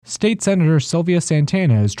State Senator Sylvia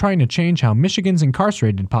Santana is trying to change how Michigan's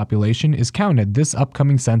incarcerated population is counted this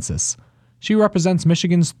upcoming census. She represents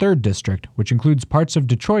Michigan's 3rd District, which includes parts of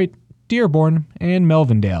Detroit, Dearborn, and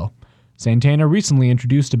Melvindale. Santana recently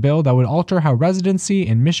introduced a bill that would alter how residency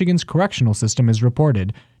in Michigan's correctional system is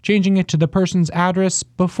reported, changing it to the person's address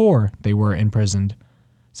before they were imprisoned.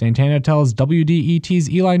 Santana tells WDET's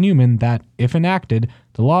Eli Newman that, if enacted,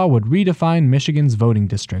 the law would redefine Michigan's voting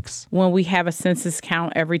districts. When we have a census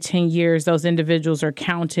count every 10 years, those individuals are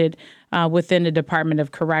counted within the Department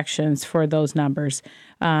of Corrections for those numbers.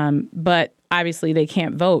 But obviously, they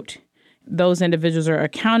can't vote. Those individuals are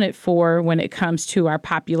accounted for when it comes to our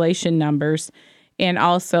population numbers. And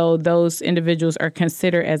also, those individuals are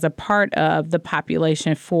considered as a part of the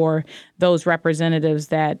population for those representatives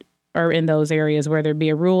that are in those areas, whether it be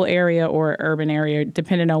a rural area or urban area,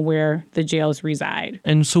 depending on where the jails reside.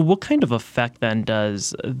 And so what kind of effect then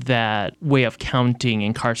does that way of counting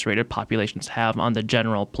incarcerated populations have on the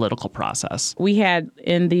general political process? We had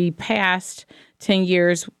in the past 10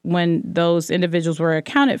 years when those individuals were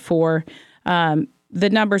accounted for, the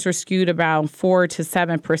numbers were skewed about 4 to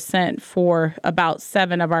 7% for about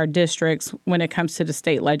 7 of our districts when it comes to the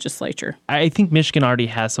state legislature. I think Michigan already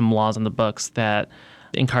has some laws on the books that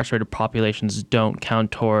incarcerated populations don't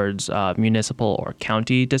count towards municipal or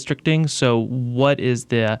county districting. So what is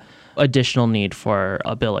the additional need for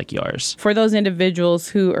a bill like yours? For those individuals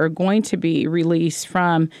who are going to be released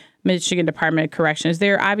from Michigan Department of Corrections,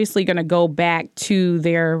 they're obviously going to go back to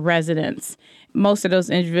their residence. Most of those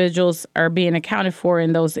individuals are being accounted for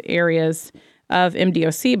in those areas of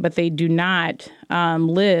MDOC, but they do not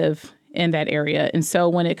live in that area. And so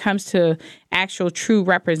when it comes to actual true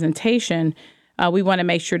representation, we want to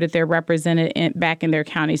make sure that they're represented back in their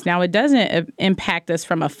counties. Now, it doesn't impact us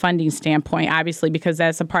from a funding standpoint, obviously, because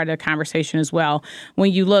that's a part of the conversation as well.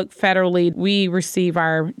 When you look federally, we receive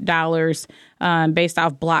our dollars based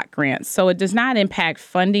off block grants. So it does not impact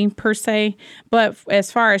funding per se, but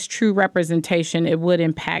as far as true representation, it would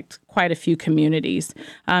impact quite a few communities.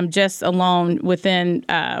 Just alone within,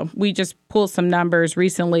 we just pulled some numbers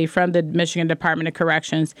recently from the Michigan Department of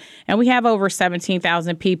Corrections, and we have over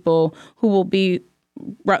 17,000 people who will be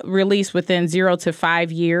released within 0 to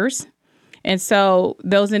 5 years. And so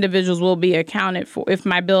those individuals will be accounted for. If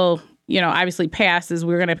my bill obviously passes,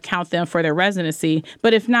 we're going to count them for their residency.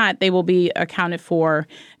 But if not, they will be accounted for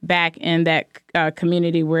back in that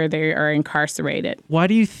community where they are incarcerated. Why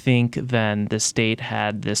do you think then the state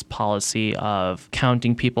had this policy of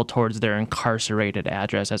counting people towards their incarcerated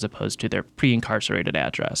address as opposed to their pre-incarcerated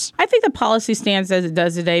address? I think the policy stands as it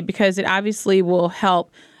does today because it obviously will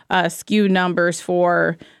help skew numbers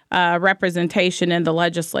for representation in the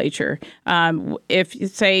legislature. If you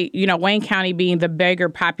say, Wayne County being the bigger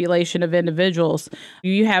population of individuals,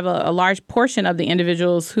 you have a large portion of the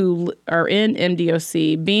individuals who are in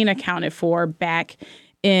MDOC being accounted for back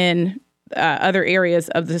in other areas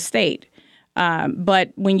of the state.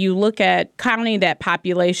 But when you look at counting that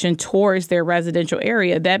population towards their residential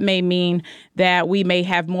area, that may mean that we may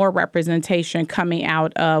have more representation coming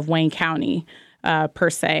out of Wayne County per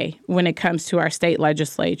se, when it comes to our state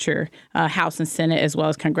legislature, House and Senate, as well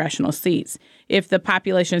as congressional seats. If the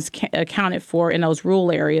population is accounted for in those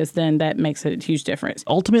rural areas, then that makes a huge difference.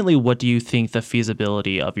 Ultimately, what do you think the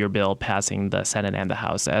feasibility of your bill passing the Senate and the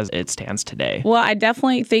House as it stands today? Well, I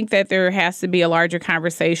definitely think that there has to be a larger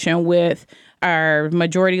conversation with our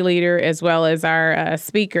majority leader as well as our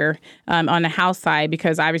speaker on the House side,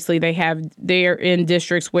 because obviously they're in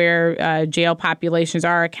districts where jail populations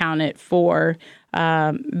are accounted for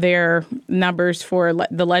their numbers for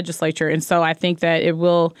the legislature. And so I think that it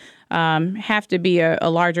will have to be a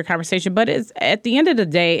larger conversation. But at the end of the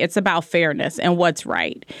day, it's about fairness and what's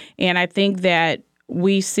right. And I think that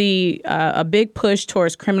we see a big push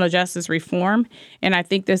towards criminal justice reform, and I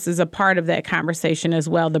think this is a part of that conversation as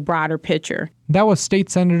well, the broader picture. That was State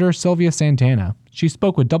Senator Sylvia Santana. She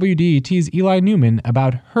spoke with WDET's Eli Newman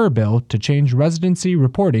about her bill to change residency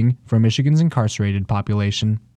reporting for Michigan's incarcerated population.